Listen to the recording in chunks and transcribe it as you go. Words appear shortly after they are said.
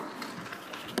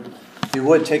If you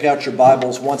would, take out your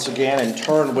Bibles once again and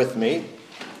turn with me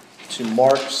to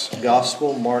Mark's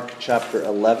Gospel, Mark chapter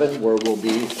 11, where we'll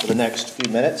be for the next few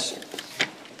minutes.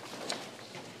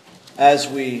 As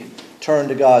we turn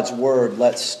to God's Word,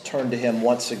 let's turn to Him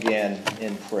once again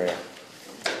in prayer.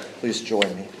 Please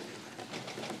join me.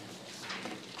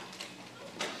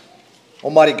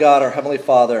 Almighty God, our Heavenly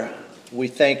Father, we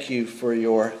thank you for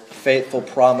your faithful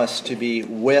promise to be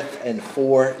with and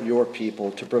for your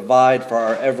people, to provide for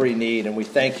our every need. And we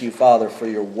thank you, Father, for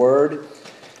your word.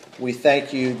 We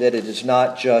thank you that it is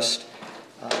not just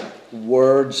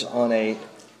words on a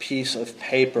piece of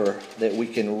paper that we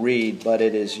can read, but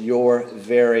it is your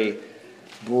very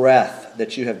breath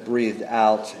that you have breathed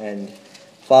out. And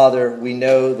Father, we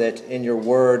know that in your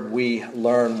word we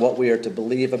learn what we are to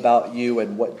believe about you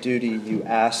and what duty you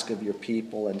ask of your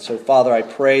people. And so, Father, I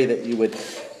pray that you would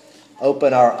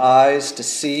open our eyes to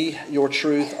see your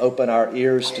truth, open our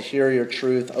ears to hear your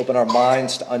truth, open our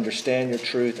minds to understand your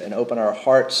truth, and open our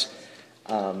hearts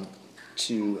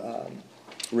to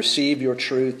receive your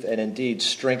truth, and indeed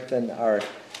strengthen our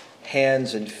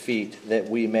hands and feet that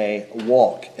we may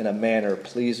walk in a manner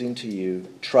pleasing to you,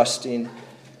 trusting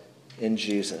in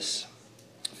Jesus.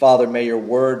 Father, may your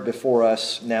word before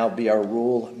us now be our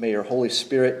rule. May your Holy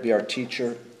Spirit be our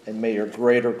teacher, and may your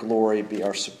greater glory be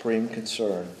our supreme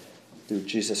concern. Through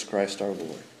Jesus Christ our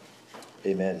Lord.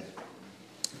 Amen.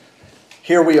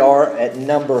 Here we are at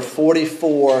number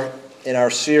 44 in our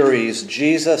series,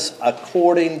 Jesus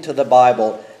According to the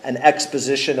Bible, an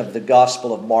exposition of the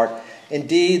Gospel of Mark.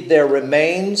 Indeed, there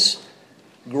remains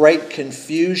great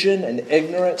confusion and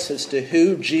ignorance as to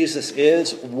who Jesus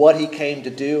is, what he came to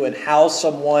do, and how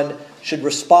someone should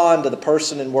respond to the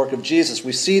person and work of Jesus.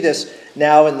 We see this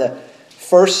now in the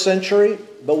first century,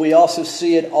 but we also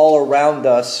see it all around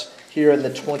us here in the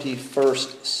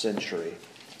 21st century.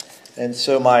 And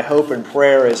so my hope and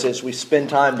prayer is, as we spend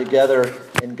time together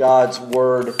in God's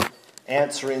Word,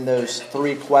 answering those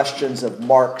three questions of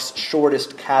Mark's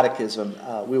shortest catechism,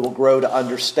 we will grow to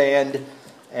understand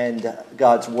and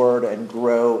God's Word and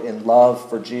grow in love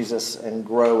for Jesus and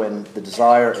grow in the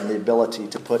desire and the ability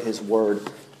to put His Word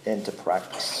into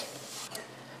practice.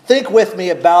 Think with me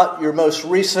about your most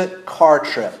recent car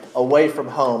trip away from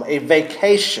home, a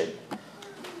vacation.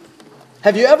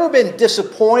 Have you ever been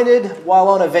disappointed while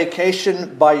on a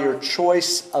vacation by your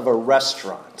choice of a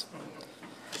restaurant?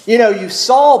 You know, you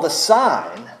saw the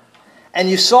sign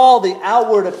and you saw the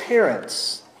outward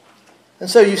appearance. And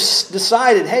so you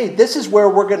decided, hey, this is where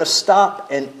we're going to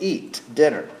stop and eat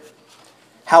dinner.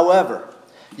 However,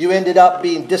 you ended up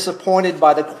being disappointed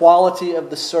by the quality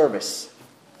of the service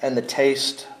and the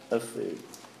taste of food.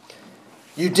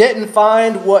 You didn't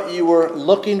find what you were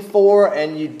looking for,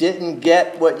 and you didn't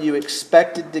get what you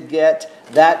expected to get,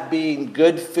 that being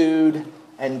good food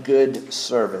and good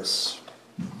service.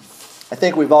 I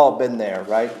think we've all been there,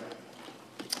 right?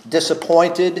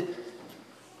 Disappointed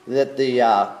that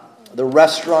the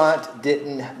restaurant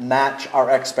didn't match our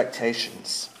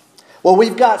expectations. Well,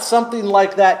 we've got something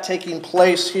like that taking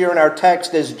place here in our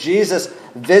text as Jesus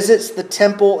visits the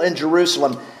temple in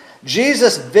Jerusalem.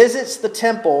 Jesus visits the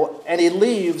temple and he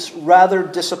leaves rather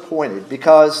disappointed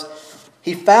because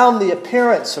he found the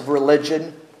appearance of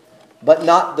religion, but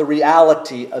not the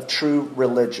reality of true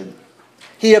religion.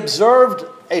 He observed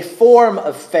a form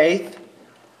of faith,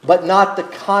 but not the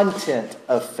content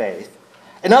of faith.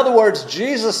 In other words,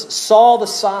 Jesus saw the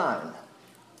sign,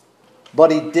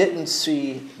 but he didn't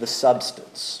see the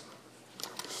substance.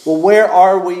 Well, where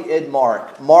are we in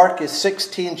Mark? Mark is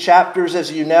 16 chapters,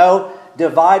 as you know,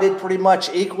 divided pretty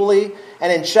much equally.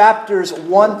 And in chapters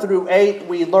 1 through 8,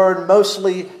 we learn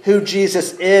mostly who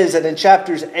Jesus is. And in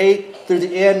chapters 8 through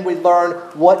the end, we learn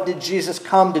what did Jesus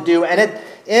come to do. And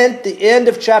at the end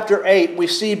of chapter 8, we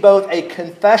see both a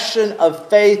confession of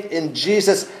faith in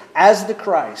Jesus as the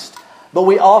Christ, but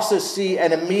we also see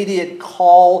an immediate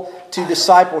call to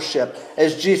discipleship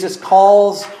as Jesus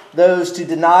calls those to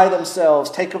deny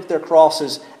themselves, take up their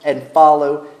crosses, and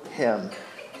follow Him.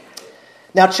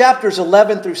 Now, chapters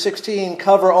 11 through 16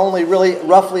 cover only really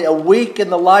roughly a week in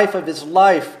the life of his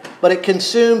life, but it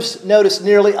consumes, notice,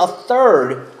 nearly a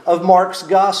third of Mark's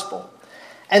gospel.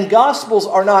 And gospels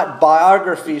are not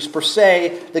biographies per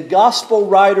se. The gospel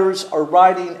writers are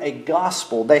writing a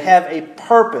gospel. They have a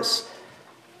purpose,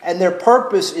 and their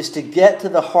purpose is to get to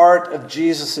the heart of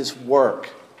Jesus' work,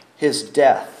 his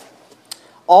death.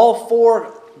 All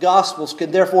four gospels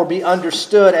can therefore be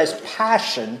understood as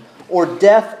passion or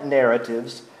death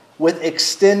narratives with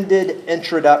extended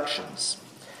introductions.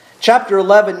 Chapter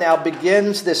 11 now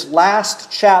begins this last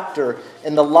chapter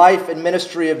in the life and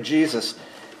ministry of Jesus.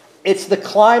 It's the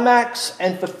climax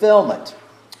and fulfillment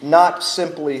not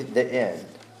simply the end.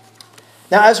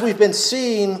 Now, as we've been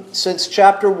seeing since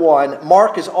chapter 1,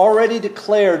 Mark has already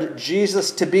declared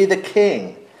Jesus to be the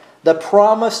King, the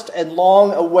promised and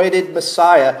long-awaited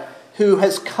Messiah who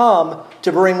has come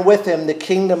to bring with him the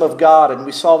kingdom of God. And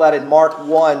we saw that in Mark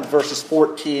 1, verses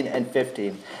 14 and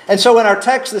 15. And so in our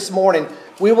text this morning,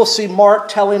 we will see Mark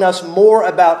telling us more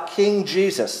about King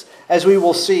Jesus, as we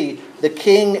will see the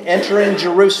King entering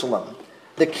Jerusalem,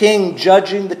 the King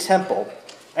judging the temple,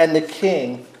 and the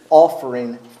King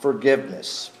offering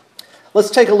forgiveness. Let's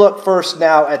take a look first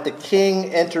now at the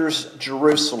King enters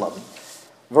Jerusalem,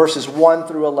 verses 1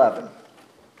 through 11.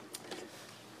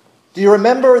 Do you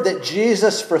remember that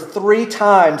Jesus for 3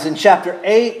 times in chapter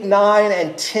 8, 9,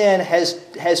 and 10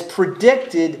 has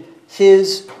predicted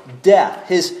his death,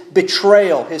 his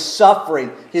betrayal, his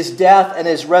suffering, his death, and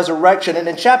his resurrection? And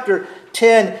in chapter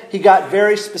 10, he got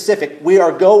very specific. We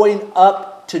are going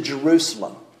up to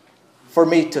Jerusalem for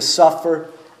me to suffer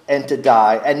and to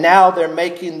die. And now they're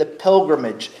making the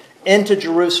pilgrimage into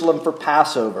Jerusalem for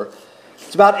Passover.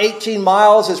 It's about 18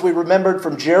 miles, as we remembered,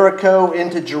 from Jericho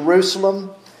into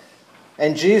Jerusalem.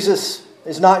 And Jesus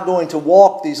is not going to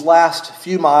walk these last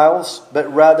few miles,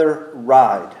 but rather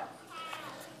ride.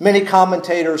 Many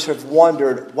commentators have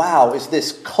wondered, wow, is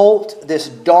this colt, this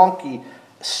donkey,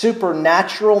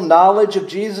 supernatural knowledge of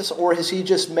Jesus, or has he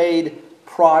just made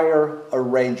prior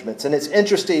arrangements? And it's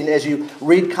interesting, as you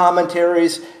read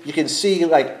commentaries, you can see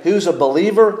like who's a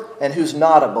believer and who's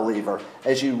not a believer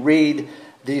as you read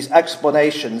these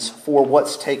explanations for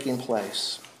what's taking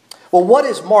place. Well, what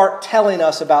is Mark telling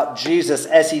us about Jesus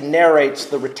as he narrates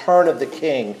the return of the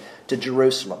King to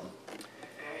Jerusalem?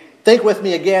 Think with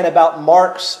me again about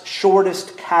Mark's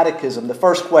shortest catechism. The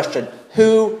first question,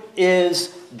 who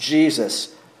is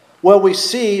Jesus? Well, we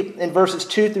see in verses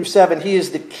 2 through 7, he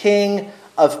is the King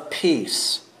of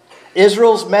peace.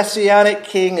 Israel's messianic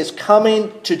king is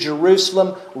coming to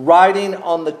Jerusalem riding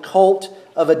on the colt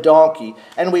of a donkey.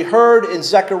 And we heard in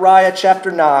Zechariah chapter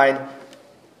 9,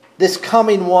 this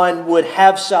coming one would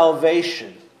have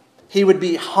salvation. He would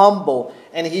be humble,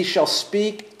 and he shall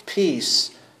speak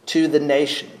peace to the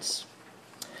nations.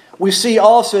 We see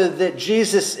also that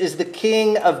Jesus is the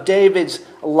King of David's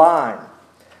line.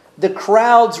 The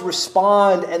crowds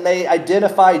respond and they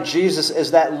identify Jesus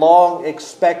as that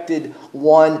long-expected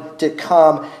one to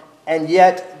come. And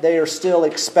yet they are still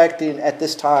expecting at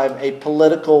this time a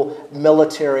political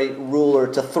military ruler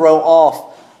to throw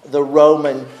off the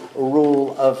Roman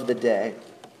rule of the day.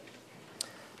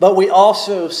 But we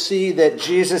also see that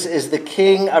Jesus is the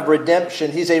King of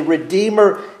redemption. He's a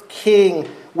Redeemer King.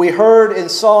 We heard in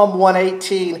Psalm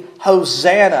 118,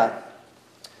 Hosanna.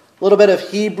 A little bit of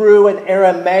Hebrew and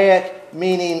Aramaic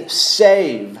meaning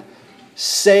save.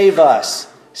 Save us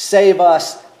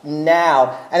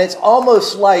now. And it's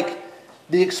almost like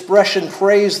the expression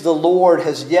praise the Lord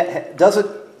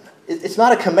it's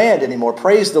not a command anymore.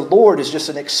 Praise the Lord is just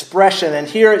an expression. And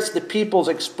here it's the people's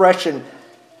expression,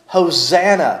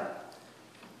 Hosanna.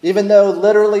 Even though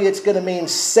literally it's going to mean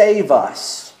save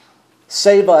us.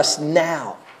 Save us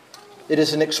now. It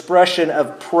is an expression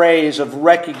of praise, of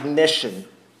recognition.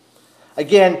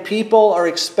 Again, people are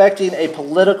expecting a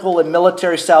political and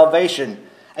military salvation.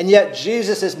 And yet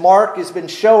Jesus, as Mark has been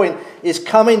showing, is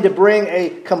coming to bring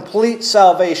a complete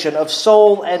salvation of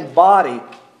soul and body.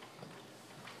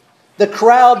 The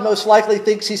crowd most likely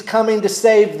thinks he's coming to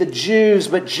save the Jews,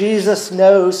 but Jesus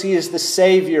knows he is the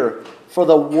Savior for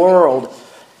the world.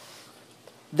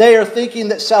 They are thinking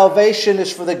that salvation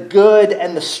is for the good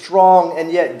and the strong,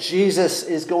 and yet Jesus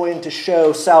is going to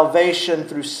show salvation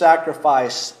through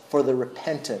sacrifice for the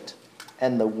repentant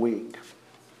and the weak.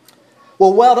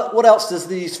 Well, what else does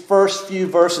these first few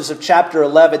verses of chapter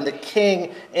 11, the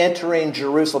King entering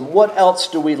Jerusalem, what else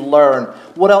do we learn?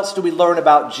 What else do we learn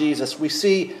about Jesus? We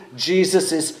see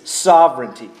Jesus'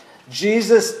 sovereignty.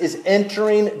 Jesus is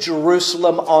entering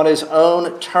Jerusalem on his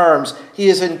own terms. He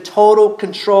is in total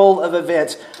control of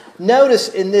events. Notice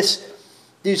in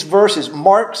these verses,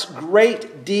 Mark's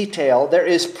great detail. There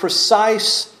is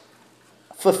precise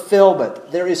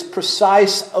fulfillment. There is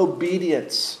precise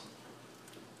obedience.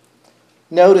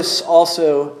 Notice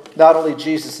also not only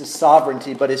Jesus'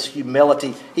 sovereignty, but his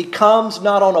humility. He comes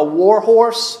not on a war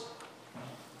horse,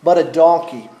 but a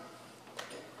donkey.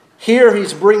 Here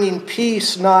he's bringing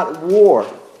peace, not war.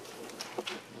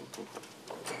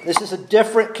 This is a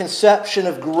different conception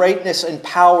of greatness and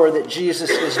power that Jesus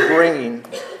is bringing.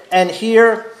 And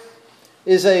here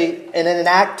is an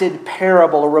enacted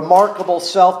parable, a remarkable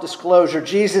self-disclosure.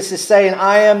 Jesus is saying,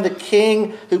 I am the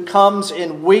king who comes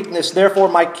in weakness. Therefore,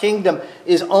 my kingdom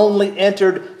is only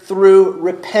entered through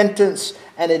repentance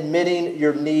and admitting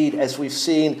your need. As we've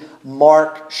seen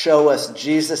Mark show us,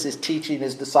 Jesus is teaching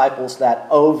his disciples that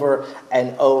over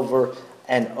and over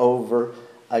and over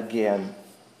again.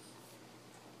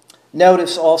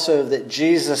 Notice also that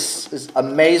Jesus'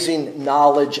 amazing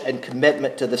knowledge and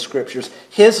commitment to the Scriptures.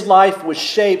 His life was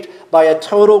shaped by a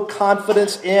total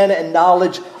confidence in and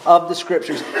knowledge of the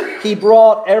Scriptures. He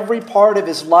brought every part of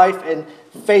his life and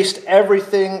faced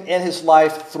everything in his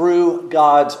life through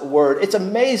God's Word. It's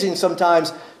amazing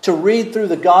sometimes to read through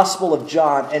the Gospel of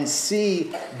John and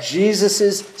see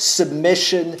Jesus'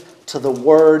 submission to the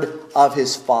Word of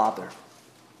his Father.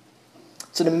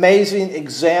 It's an amazing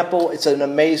example. It's an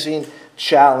amazing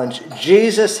challenge.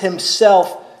 Jesus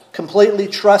himself completely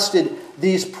trusted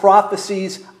these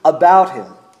prophecies about him.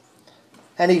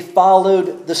 And he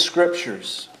followed the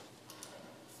Scriptures.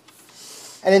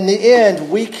 And in the end,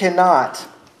 we cannot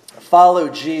follow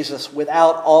Jesus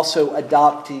without also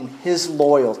adopting his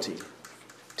loyalty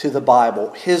to the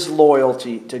Bible, his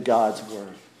loyalty to God's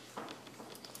Word.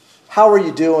 How are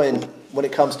you doing when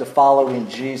it comes to following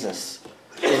Jesus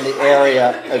in the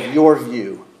area of your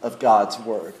view of God's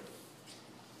Word?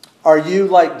 Are you,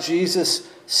 like Jesus,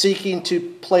 seeking to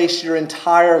place your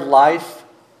entire life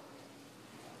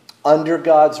under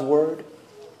God's Word?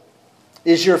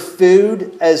 Is your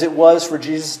food, as it was for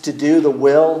Jesus, to do the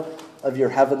will of your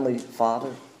Heavenly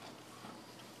Father?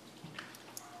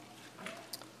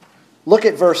 Look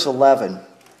at verse 11,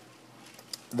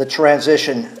 the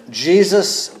transition.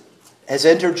 Jesus has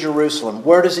entered Jerusalem.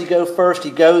 Where does he go first? He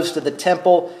goes to the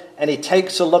temple and he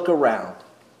takes a look around.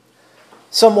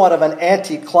 Somewhat of an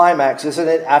anticlimax, isn't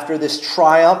it, after this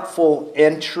triumphal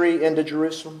entry into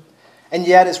Jerusalem? And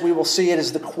yet, as we will see, it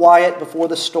is the quiet before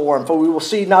the storm. For we will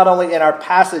see not only in our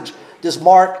passage does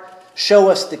Mark show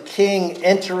us the king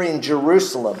entering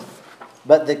Jerusalem,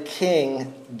 but the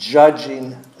king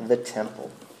judging the temple.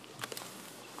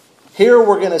 Here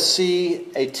we're going to see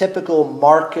a typical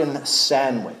Markan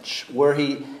sandwich where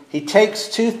he takes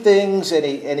two things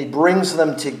and he brings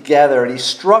them together and he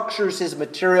structures his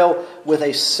material with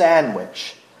a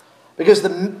sandwich. Because the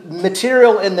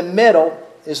material in the middle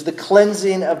is the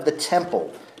cleansing of the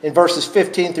temple in verses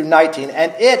 15 through 19.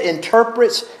 And it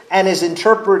interprets and is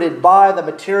interpreted by the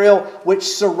material which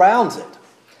surrounds it,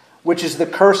 which is the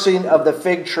cursing of the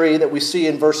fig tree that we see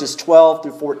in verses 12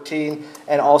 through 14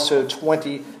 and also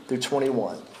 20 through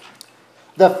 21.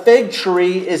 The fig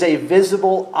tree is a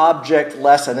visible object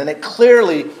lesson, and it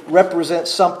clearly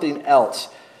represents something else.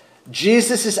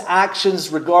 Jesus' actions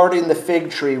regarding the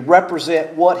fig tree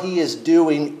represent what he is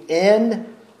doing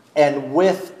in and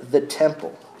with the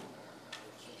temple.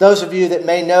 Those of you that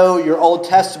may know your Old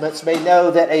Testaments may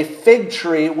know that a fig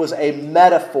tree was a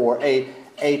metaphor, a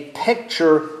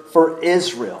picture for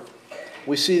Israel.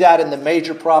 We see that in the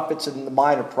major prophets and the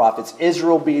minor prophets,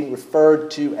 Israel being referred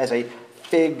to as a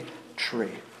fig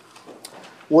tree.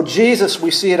 Well, Jesus, we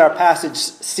see in our passage,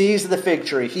 sees the fig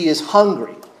tree. He is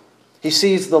hungry. He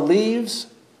sees the leaves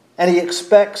and he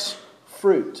expects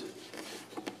fruit.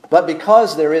 But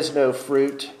because there is no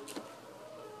fruit,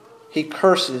 he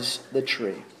curses the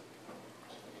tree.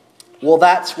 Well,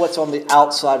 that's what's on the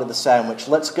outside of the sandwich.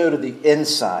 Let's go to the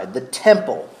inside, the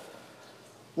temple.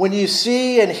 When you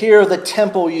see and hear the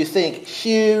temple, you think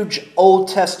huge Old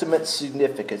Testament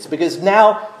significance. Because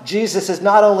now Jesus has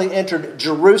not only entered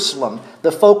Jerusalem,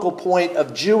 the focal point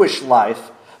of Jewish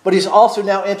life, but he's also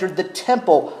now entered the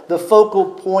temple, the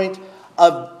focal point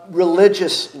of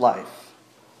religious life.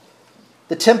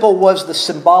 The temple was the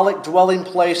symbolic dwelling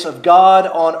place of God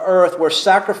on earth where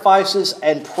sacrifices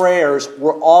and prayers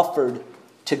were offered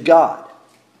to God.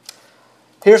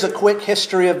 Here's a quick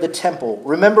history of the temple.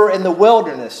 Remember, in the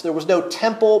wilderness, there was no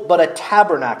temple but a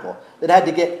tabernacle that had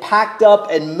to get packed up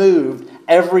and moved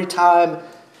every time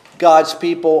God's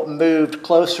people moved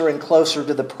closer and closer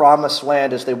to the promised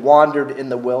land as they wandered in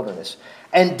the wilderness.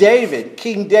 And David,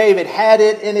 King David, had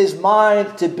it in his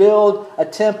mind to build a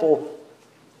temple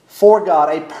for God,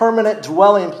 a permanent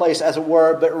dwelling place, as it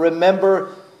were. But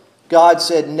remember, God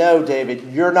said, no,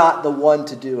 David, you're not the one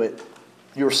to do it.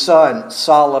 Your son,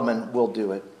 Solomon, will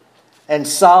do it. And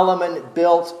Solomon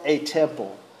built a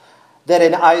temple that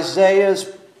in Isaiah's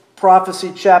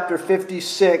prophecy, chapter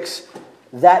 56,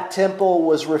 that temple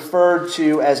was referred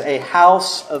to as a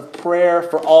house of prayer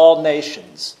for all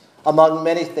nations, among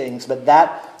many things, but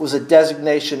that was a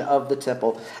designation of the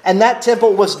temple. And that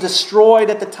temple was destroyed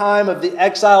at the time of the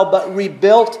exile, but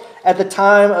rebuilt at the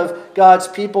time of God's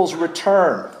people's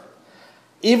return.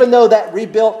 Even though that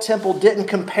rebuilt temple didn't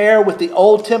compare with the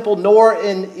old temple, nor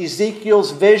in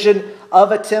Ezekiel's vision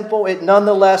of a temple, it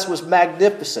nonetheless was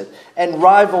magnificent and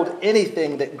rivaled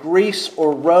anything that Greece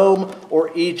or Rome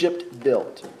or Egypt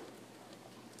built.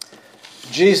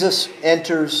 Jesus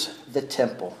enters the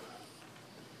temple.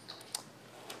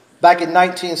 Back in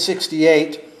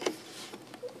 1968,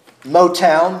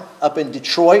 Motown up in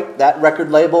Detroit, that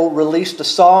record label, released a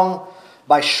song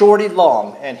by Shorty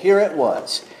Long, and here it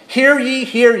was. Hear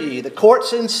ye, the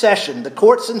court's in session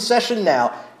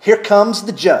now. Here comes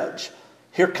the judge.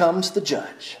 Here comes the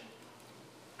judge.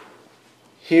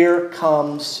 Here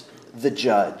comes the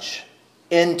judge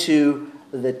into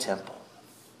the temple.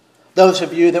 Those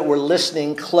of you that were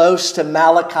listening close to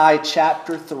Malachi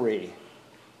chapter 3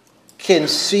 can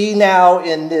see now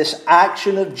in this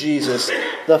action of Jesus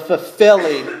the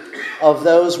fulfilling of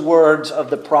those words of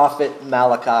the prophet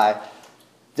Malachi.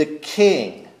 The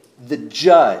king, the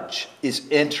judge, is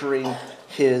entering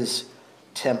his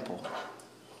temple.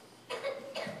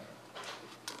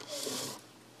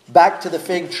 Back to the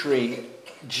fig tree.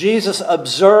 Jesus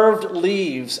observed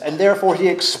leaves, and therefore he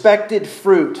expected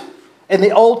fruit. In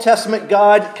the Old Testament,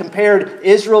 God compared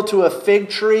Israel to a fig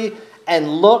tree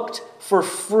and looked for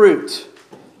fruit.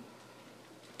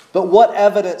 But what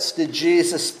evidence did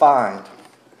Jesus find?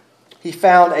 He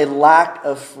found a lack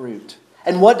of fruit.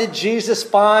 And what did Jesus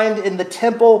find in the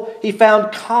temple? He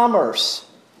found commerce.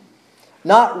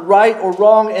 Not right or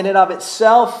wrong in and of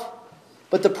itself,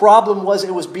 but the problem was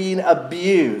it was being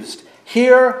abused.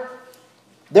 Here,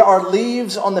 there are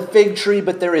leaves on the fig tree,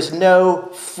 but there is no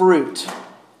fruit.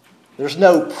 There's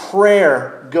no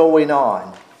prayer going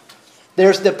on.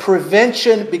 There's the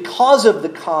prevention because of the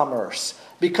commerce,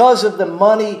 because of the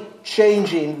money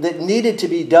changing that needed to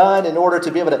be done in order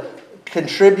to be able to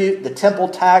contribute the temple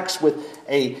tax with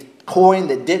a coin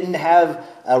that didn't have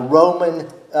a Roman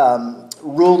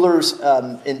ruler's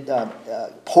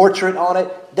portrait on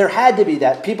it. There had to be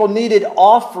that. People needed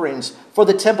offerings for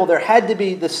the temple. There had to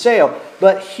be the sale.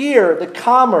 But here, the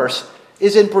commerce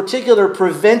is in particular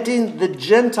preventing the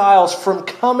Gentiles from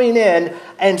coming in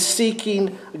and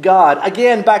seeking God.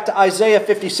 Again, back to Isaiah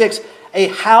 56, a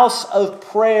house of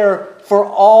prayer for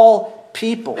all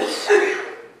peoples.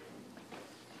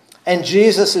 And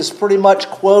Jesus is pretty much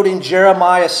quoting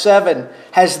Jeremiah 7.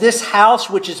 Has this house,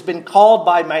 which has been called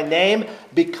by my name,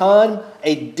 become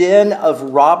a den of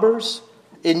robbers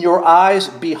in your eyes?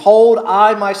 Behold,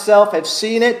 I myself have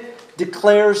seen it,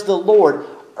 declares the Lord.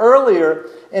 Earlier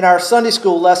in our Sunday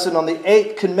school lesson on the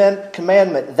 8th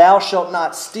commandment, thou shalt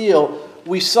not steal,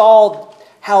 we saw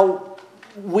how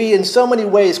we in so many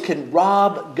ways can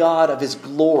rob God of His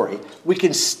glory. We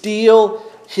can steal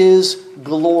His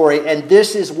glory, and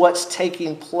this is what's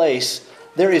taking place.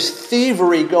 There is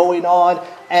thievery going on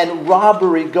and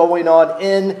robbery going on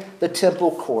in the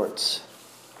temple courts.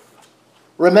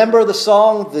 Remember the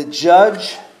song, The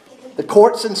Judge? The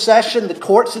court's in session,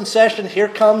 here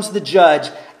comes the judge,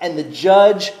 and the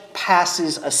judge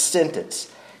passes a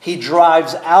sentence. He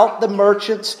drives out the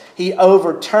merchants, he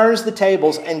overturns the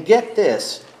tables, and get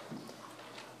this.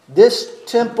 This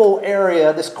temple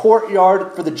area, this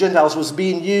courtyard for the Gentiles was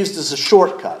being used as a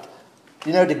shortcut.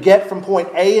 You know, to get from point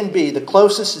A and B, the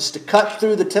closest is to cut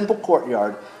through the temple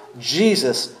courtyard.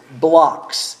 Jesus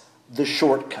blocks the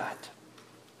shortcut.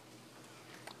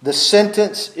 The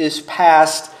sentence is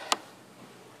passed,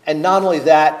 and not only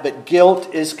that, but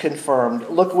guilt is confirmed.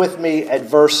 Look with me at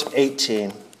verse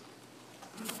 18.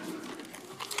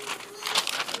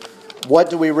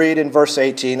 What do we read in verse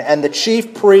 18? And the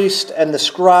chief priest and the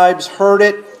scribes heard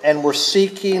it and were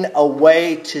seeking a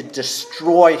way to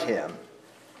destroy him.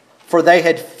 For they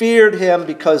had feared him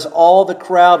because all the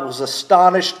crowd was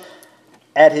astonished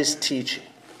at his teaching.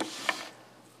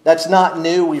 That's not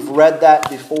new. We've read that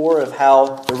before of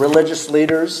how the religious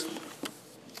leaders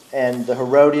and the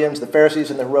Herodians, the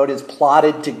Pharisees and the Herodians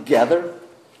plotted together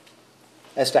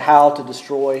as to how to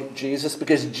destroy Jesus.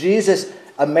 Because Jesus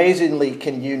amazingly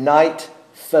can unite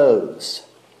foes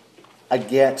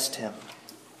against him.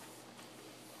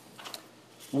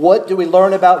 What do we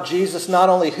learn about Jesus? Not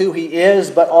only who he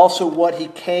is, but also what he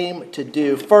came to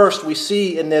do. First, we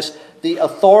see in this the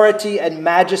authority and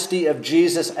majesty of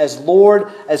Jesus as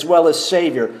Lord as well as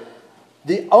Savior.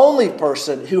 The only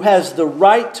person who has the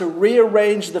right to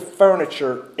rearrange the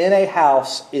furniture in a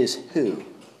house is who?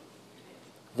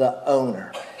 The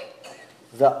owner.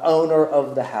 The owner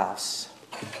of the house.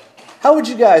 How would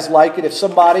you guys like it if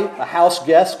somebody, a house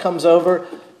guest, comes over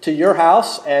to your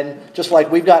house, and just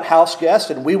like we've got house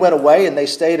guests and we went away and they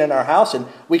stayed in our house, and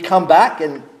we come back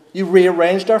and you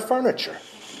rearranged our furniture?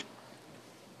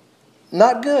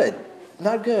 Not good.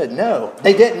 Not good. No,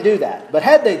 they didn't do that. But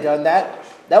had they done that,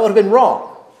 That would have been wrong.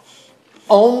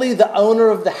 Only the owner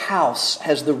of the house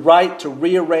has the right to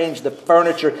rearrange the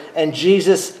furniture, and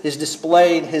Jesus is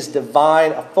displaying his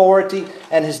divine authority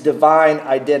and his divine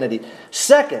identity.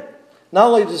 Second, not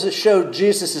only does it show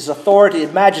Jesus' authority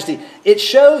and majesty, it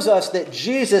shows us that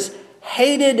Jesus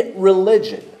hated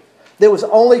religion that was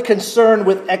only concerned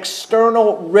with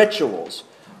external rituals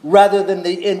rather than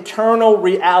the internal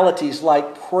realities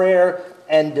like prayer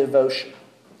and devotion.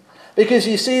 Because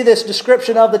you see, this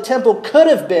description of the temple could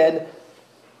have been,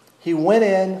 he went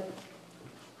in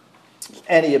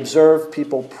and he observed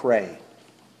people pray.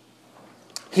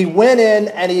 He went in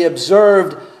and he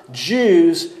observed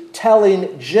Jews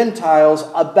telling Gentiles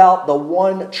about the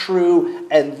one true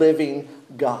and living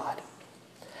God.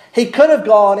 He could have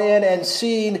gone in and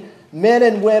seen men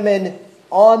and women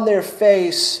on their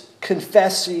face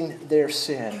confessing their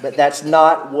sin, but that's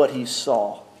not what he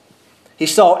saw. He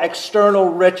saw external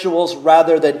rituals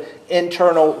rather than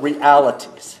internal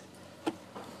realities.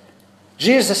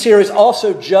 Jesus here is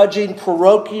also judging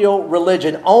parochial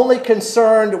religion, only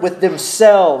concerned with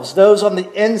themselves, those on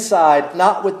the inside,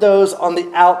 not with those on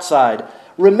the outside.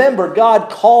 Remember, God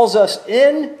calls us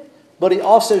in, but he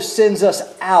also sends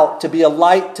us out to be a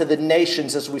light to the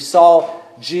nations, as we saw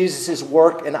Jesus'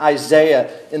 work in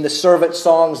Isaiah in the servant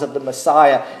songs of the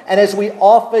Messiah. And as we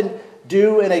often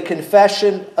do in a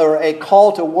confession or a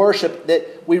call to worship,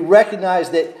 that we recognize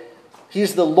that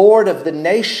he's the Lord of the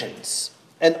nations.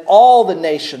 And all the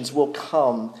nations will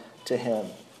come to him.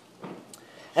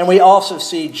 And we also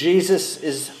see Jesus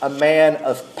is a man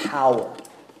of power.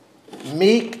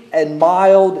 Meek and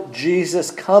mild Jesus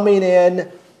coming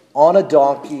in on a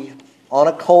donkey, on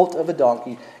a colt of a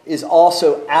donkey, is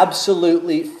also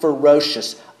absolutely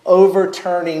ferocious,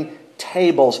 overturning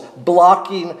tables,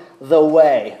 blocking the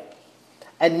way.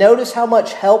 And notice how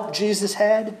much help Jesus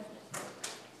had?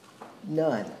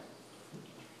 None.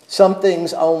 Some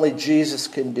things only Jesus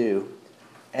can do,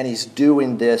 and he's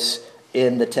doing this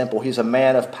in the temple. He's a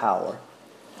man of power.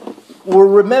 Well,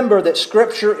 remember that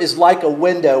Scripture is like a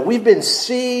window. We've been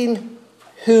seeing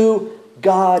who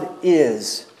God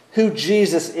is, who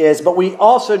Jesus is, but we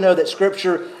also know that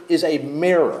Scripture is a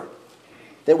mirror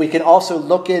that we can also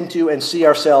look into and see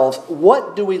ourselves.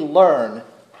 What do we learn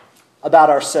about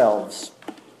ourselves?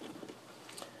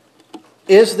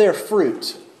 Is there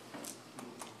fruit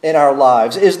in our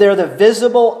lives? Is there the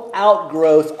visible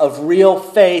outgrowth of real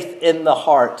faith in the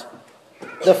heart?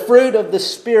 The fruit of the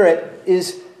Spirit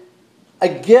is a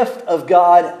gift of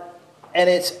God, and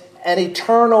it's an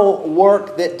eternal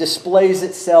work that displays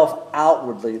itself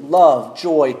outwardly. Love,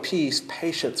 joy, peace,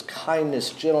 patience, kindness,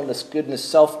 gentleness, goodness,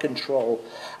 self-control.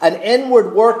 An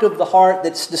inward work of the heart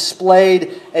that's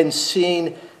displayed and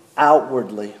seen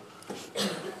outwardly.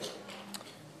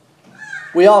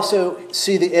 We also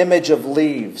see the image of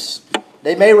leaves.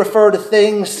 They may refer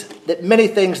to many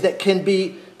things that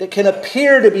can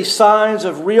appear to be signs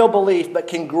of real belief, but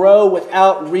can grow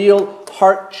without real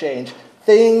heart change.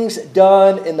 Things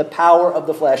done in the power of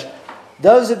the flesh.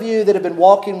 Those of you that have been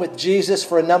walking with Jesus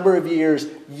for a number of years,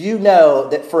 you know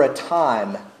that for a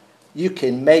time you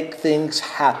can make things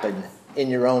happen in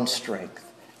your own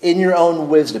strength, in your own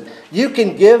wisdom. You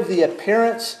can give the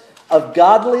appearance of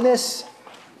godliness,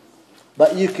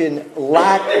 but you can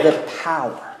lack the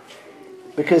power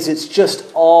because it's just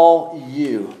all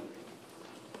you.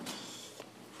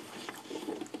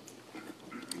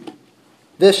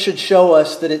 This should show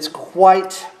us that it's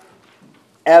quite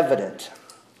evident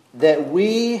that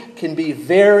we can be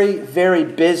very, very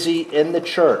busy in the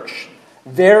church,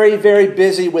 very, very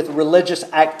busy with religious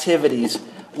activities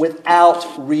without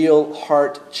real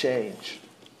heart change.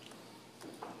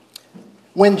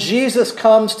 When Jesus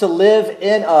comes to live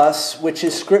in us, which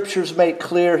his scriptures make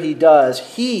clear he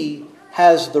does, he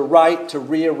has the right to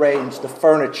rearrange the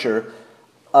furniture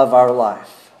of our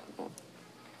life.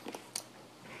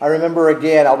 I remember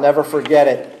again, I'll never forget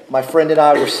it. My friend and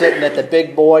I were sitting at the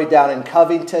Big Boy down in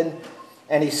Covington,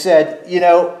 and he said,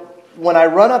 when I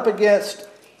run up against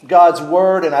God's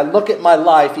Word and I look at my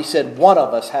life, he said, one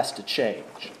of us has to change.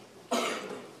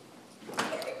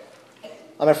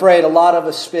 I'm afraid a lot of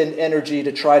us spend energy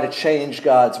to try to change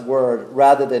God's Word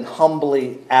rather than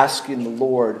humbly asking the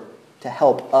Lord to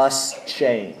help us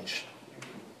change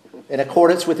in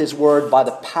accordance with his Word by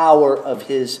the power of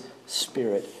his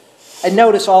Spirit. And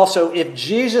notice also, if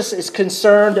Jesus is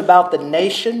concerned about the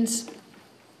nations,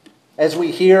 as we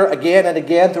hear again and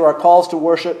again through our calls to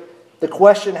worship, the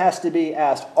question has to be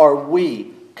asked, are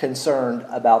we concerned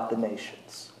about the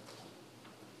nations?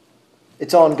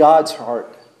 It's on God's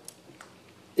heart.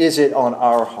 Is it on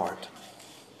our heart?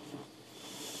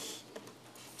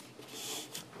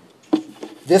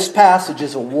 This passage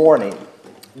is a warning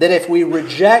that if we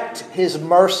reject his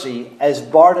mercy as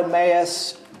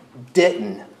Bartimaeus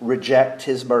didn't reject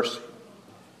his mercy,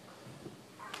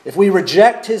 if we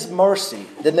reject his mercy,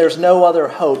 then there's no other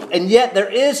hope. And yet there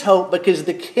is hope, because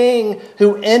the king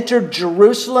who entered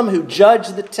Jerusalem, who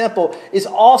judged the temple, is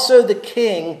also the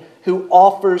king who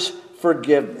offers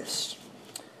forgiveness.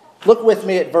 Look with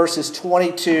me at verses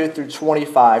 22 through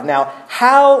 25. Now,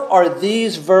 how are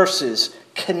these verses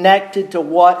connected to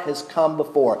what has come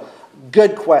before?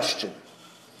 Good question.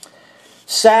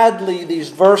 Sadly, these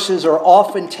verses are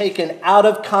often taken out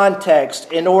of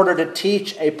context in order to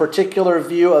teach a particular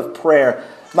view of prayer.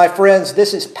 My friends,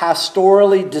 this is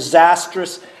pastorally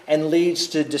disastrous and leads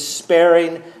to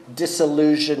despairing,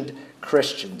 disillusioned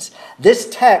Christians. This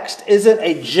text isn't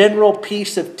a general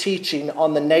piece of teaching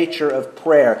on the nature of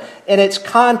prayer. In its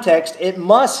context, it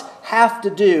must have to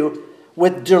do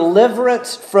with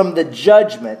deliverance from the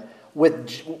judgment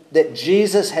that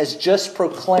Jesus has just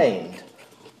proclaimed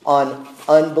on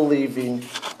unbelieving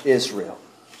Israel.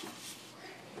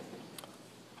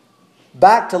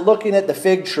 Back to looking at the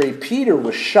fig tree, Peter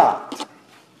was shocked.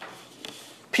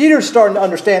 Peter's starting to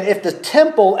understand, if the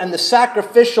temple and the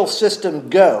sacrificial system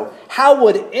go, how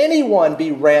would anyone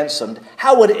be ransomed?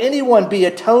 How would anyone be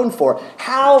atoned for?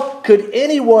 How could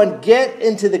anyone get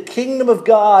into the kingdom of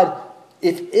God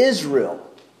if Israel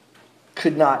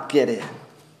could not get in?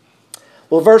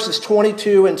 Well, verses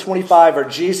 22 and 25 are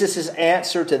Jesus'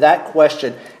 answer to that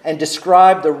question and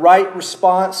describe the right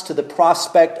response to the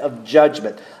prospect of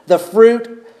judgment. The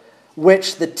fruit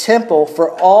which the temple,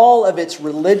 for all of its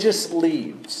religious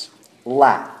leaves,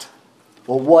 lacked.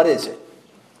 Well, what is it?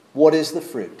 What is the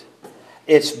fruit?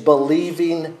 It's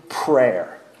believing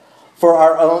prayer for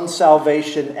our own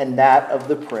salvation and that of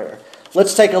the prayer.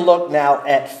 Let's take a look now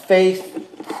at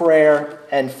faith, prayer,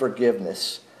 and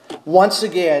forgiveness. Once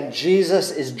again,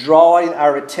 Jesus is drawing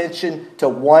our attention to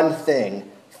one thing: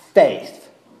 faith.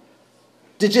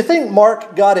 Did you think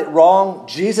Mark got it wrong?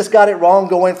 Jesus got it wrong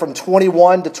going from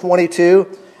 21 to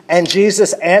 22? And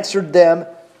Jesus answered them,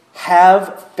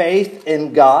 have faith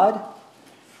in God.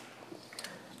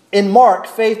 In Mark,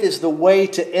 faith is the way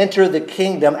to enter the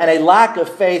kingdom, and a lack of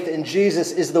faith in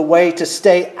Jesus is the way to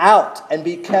stay out and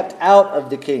be kept out of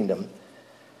the kingdom.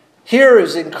 Here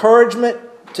is encouragement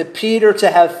to Peter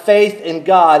to have faith in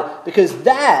God, because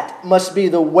that must be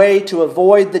the way to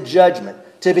avoid the judgment,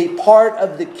 to be part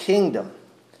of the kingdom.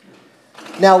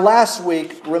 Now, last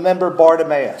week, remember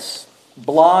Bartimaeus,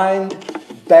 blind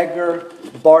beggar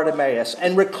Bartimaeus.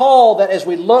 And recall that as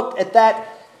we looked at that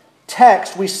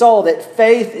text, we saw that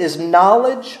faith is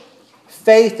knowledge,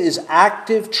 faith is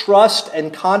active trust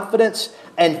and confidence,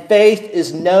 and faith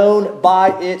is known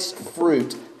by its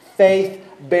fruit. Faith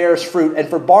bears fruit. And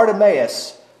for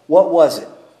Bartimaeus, what was it?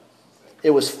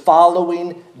 It was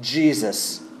following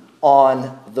Jesus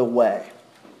on the way.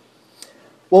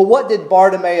 Well, what did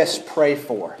Bartimaeus pray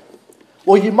for?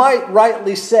 Well, you might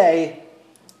rightly say,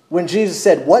 when Jesus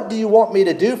said, what do you want me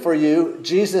to do for you?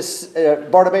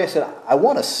 Bartimaeus said, I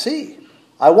want to see.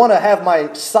 I want to have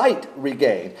my sight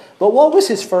regained. But what was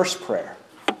his first prayer?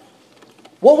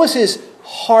 What was his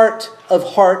heart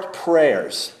of heart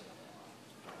prayers?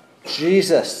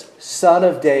 Jesus, Son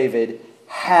of David,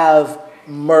 have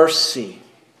mercy.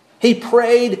 He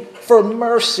prayed for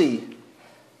mercy.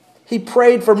 He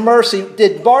prayed for mercy.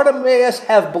 Did Bartimaeus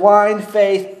have blind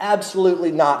faith?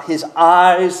 Absolutely not. His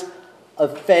eyes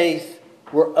of faith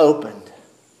were opened.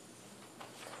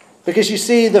 Because you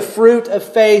see, the fruit of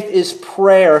faith is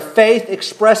prayer. Faith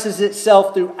expresses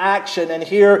itself through action, and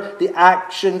here the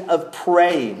action of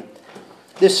praying.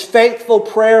 This faithful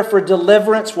prayer for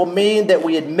deliverance will mean that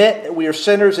we admit that we are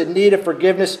sinners in need of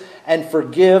forgiveness and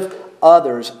forgive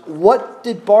others. What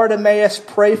did Bartimaeus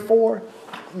pray for?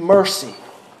 Mercy.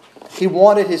 He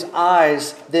wanted his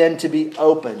eyes then to be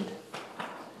opened.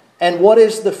 And what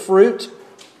is the fruit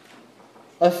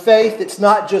of faith? It's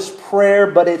not just prayer,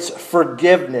 but it's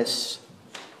forgiveness.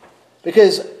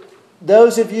 Because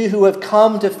those of you who have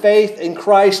come to faith in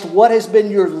Christ, what has been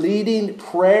your leading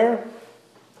prayer?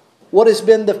 What has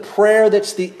been the prayer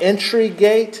that's the entry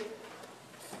gate?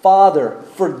 Father,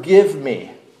 forgive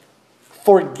me.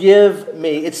 Forgive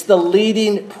me. It's the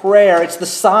leading prayer. It's the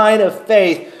sign of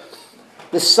faith.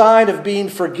 The sign of being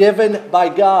forgiven by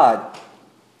God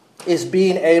is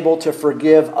being able to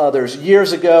forgive others.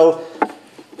 Years ago,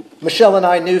 Michelle and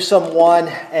I knew someone,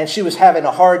 and she was having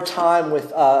a hard time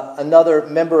with another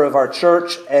member of our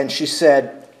church, and she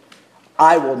said,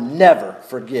 I will never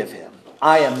forgive him.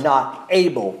 I am not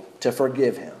able to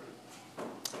forgive him.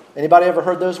 Anybody ever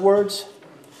heard those words?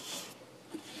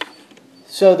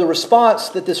 So the response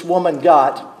that this woman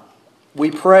got we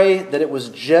pray that it was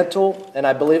gentle, and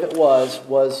I believe it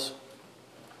was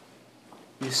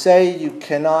you say you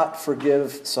cannot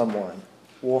forgive someone.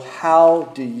 Well,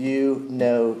 how do you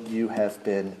know you have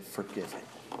been forgiven?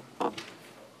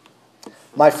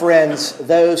 My friends,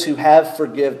 those who have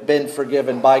been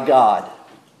forgiven by God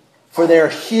for their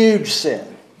huge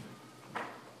sin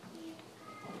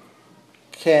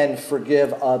can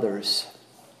forgive others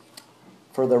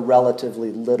for the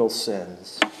relatively little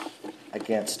sins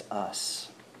against us.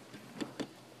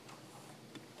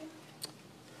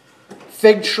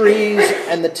 Fig trees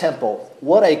and the temple.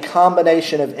 What a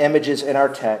combination of images in our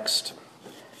text.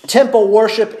 Temple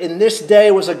worship in this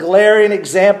day was a glaring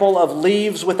example of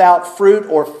leaves without fruit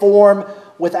or form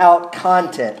without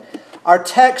content. Our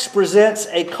text presents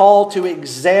a call to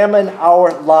examine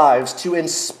our lives, to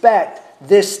inspect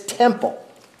this temple.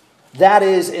 That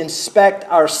is, inspect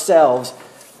ourselves.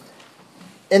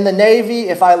 In the Navy,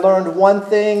 if I learned one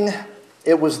thing,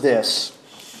 it was this.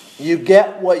 You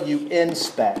get what you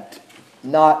inspect,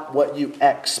 not what you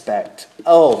expect.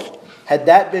 Oh, had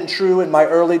that been true in my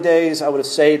early days, I would have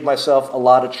saved myself a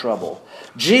lot of trouble.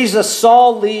 Jesus saw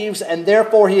leaves and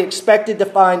therefore he expected to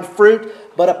find fruit,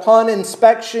 but upon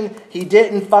inspection, he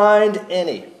didn't find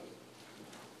any.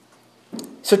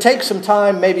 So take some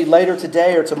time, maybe later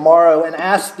today or tomorrow, and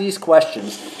ask these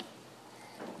questions.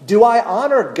 Do I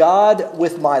honor God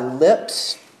with my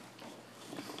lips,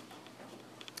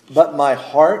 but my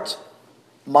heart,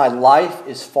 my life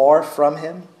is far from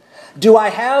Him? Do I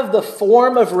have the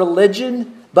form of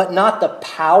religion, but not the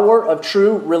power of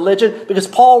true religion? Because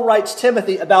Paul writes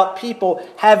Timothy about people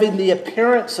having the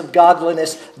appearance of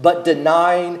godliness, but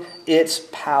denying its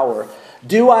power.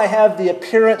 Do I have the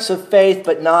appearance of faith,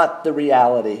 but not the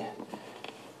reality?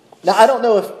 Now, I don't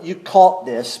know if you caught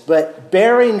this, but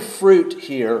bearing fruit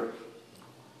here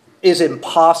is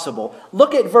impossible.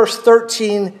 Look at verse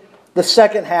 13, the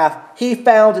second half. He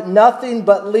found nothing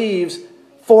but leaves,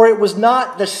 for it was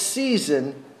not the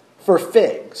season for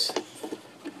figs.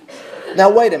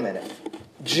 Now, wait a minute.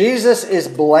 Jesus is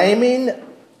blaming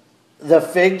the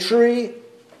fig tree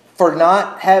for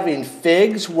not having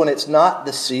figs when it's not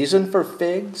the season for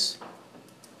figs?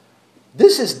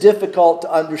 This is difficult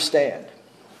to understand.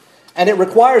 And it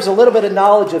requires a little bit of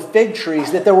knowledge of fig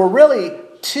trees, that there were really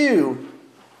two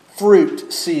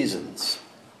fruit seasons.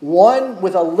 One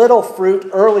with a little fruit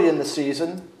early in the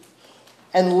season,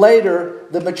 and later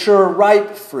the mature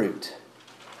ripe fruit.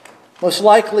 Most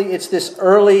likely it's this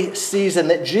early season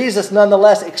that Jesus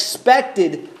nonetheless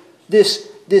expected this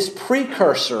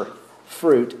precursor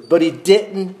fruit, but he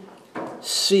didn't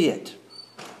see it.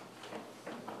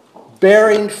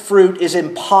 Bearing fruit is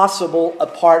impossible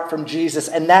apart from Jesus,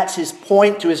 and that's his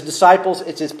point to his disciples.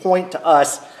 It's his point to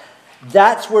us.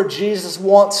 That's where Jesus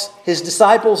wants his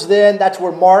disciples then. That's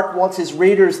where Mark wants his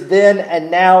readers then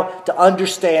and now to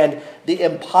understand the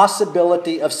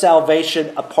impossibility of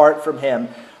salvation apart from him.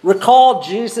 Recall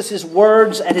Jesus'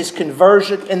 words at his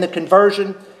conversion, in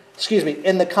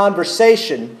the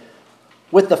conversation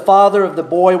with the father of the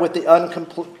boy with the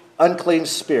unclean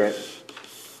spirit.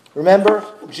 Remember,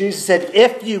 Jesus said,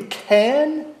 if you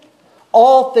can,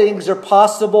 all things are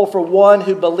possible for one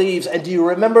who believes. And do you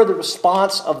remember the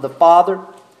response of the Father?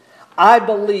 I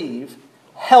believe,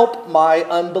 help my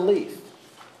unbelief.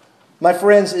 My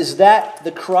friends, is that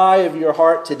the cry of your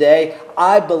heart today?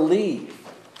 I believe,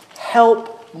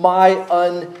 help my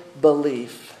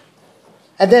unbelief.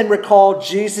 And then recall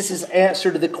Jesus'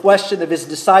 answer to the question of his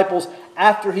disciples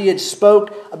after he had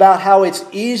spoke about how it's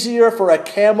easier for a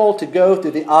camel to go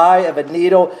through the eye of a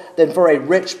needle than for a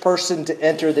rich person to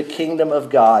enter the kingdom of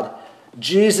God.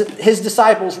 His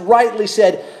disciples rightly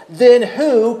said, then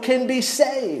who can be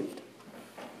saved?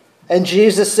 And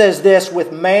Jesus says this,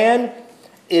 with man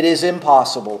it is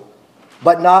impossible,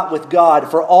 but not with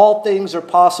God, for all things are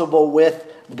possible with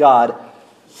God.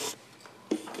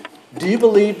 Do you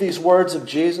believe these words of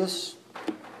Jesus?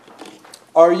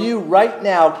 Are you right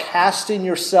now casting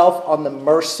yourself on the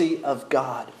mercy of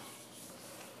God?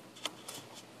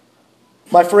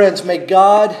 My friends, may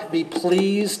God be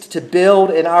pleased to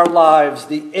build in our lives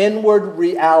the inward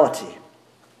reality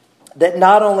that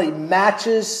not only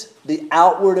matches the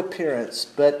outward appearance,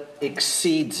 but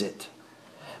exceeds it.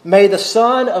 May the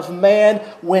Son of Man,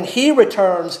 when he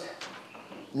returns,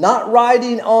 not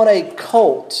riding on a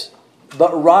colt,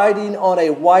 but riding on a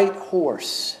white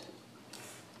horse,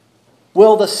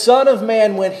 will the Son of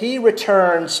Man, when he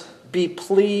returns, be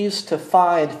pleased to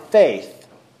find faith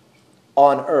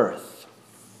on earth?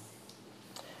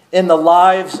 in the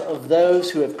lives of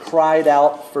those who have cried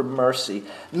out for mercy.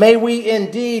 May we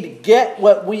indeed get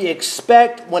what we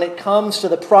expect when it comes to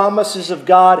the promises of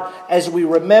God as we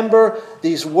remember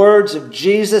these words of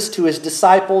Jesus to his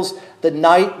disciples the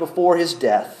night before his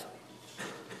death.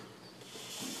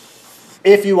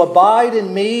 If you abide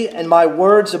in me and my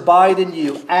words abide in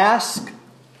you, ask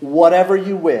whatever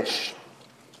you wish,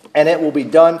 and it will be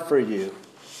done for you.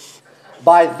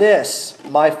 By this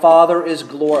my Father is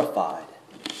glorified,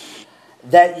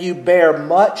 that you bear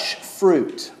much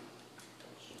fruit,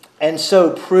 and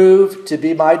so prove to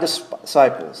be my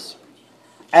disciples.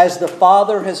 As the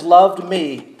Father has loved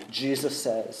me, Jesus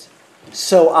says,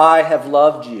 so I have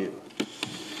loved you.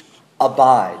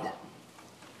 Abide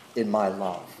in my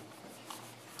love.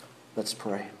 Let's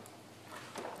pray.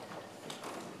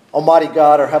 Almighty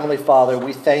God, our Heavenly Father,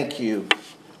 we thank you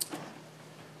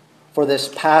for this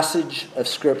passage of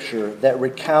Scripture that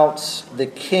recounts the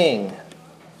King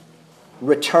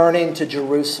returning to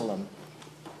Jerusalem,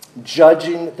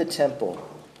 judging the temple,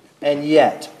 and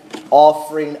yet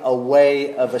offering a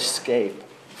way of escape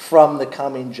from the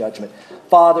coming judgment.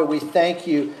 Father, we thank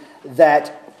you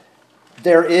that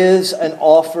there is an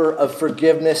offer of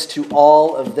forgiveness to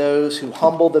all of those who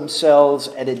humble themselves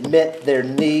and admit their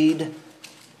need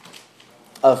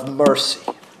of mercy.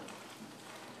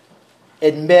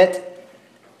 Admit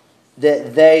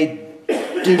that they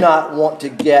do not want to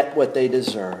get what they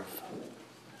deserve.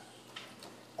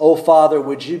 Oh, Father,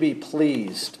 would you be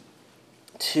pleased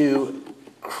to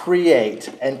create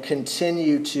and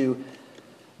continue to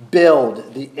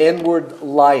build the inward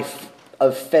life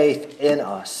of faith in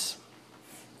us.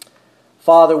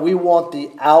 Father, we want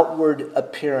the outward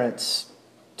appearance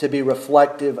to be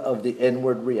reflective of the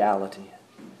inward reality.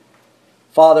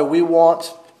 Father, we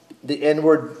want the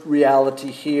inward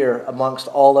reality here amongst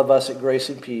all of us at Grace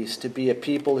and Peace to be a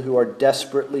people who are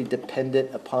desperately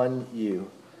dependent upon you,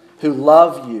 who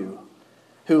love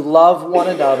one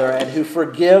another, and who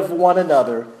forgive one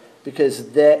another because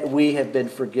we have been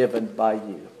forgiven by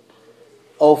you.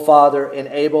 Oh, Father,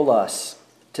 enable us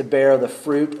to bear the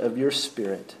fruit of your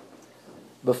Spirit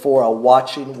before a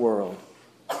watching world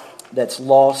that's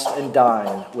lost and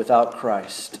dying without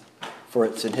Christ. For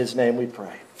it's in his name we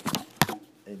pray.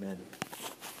 Amen.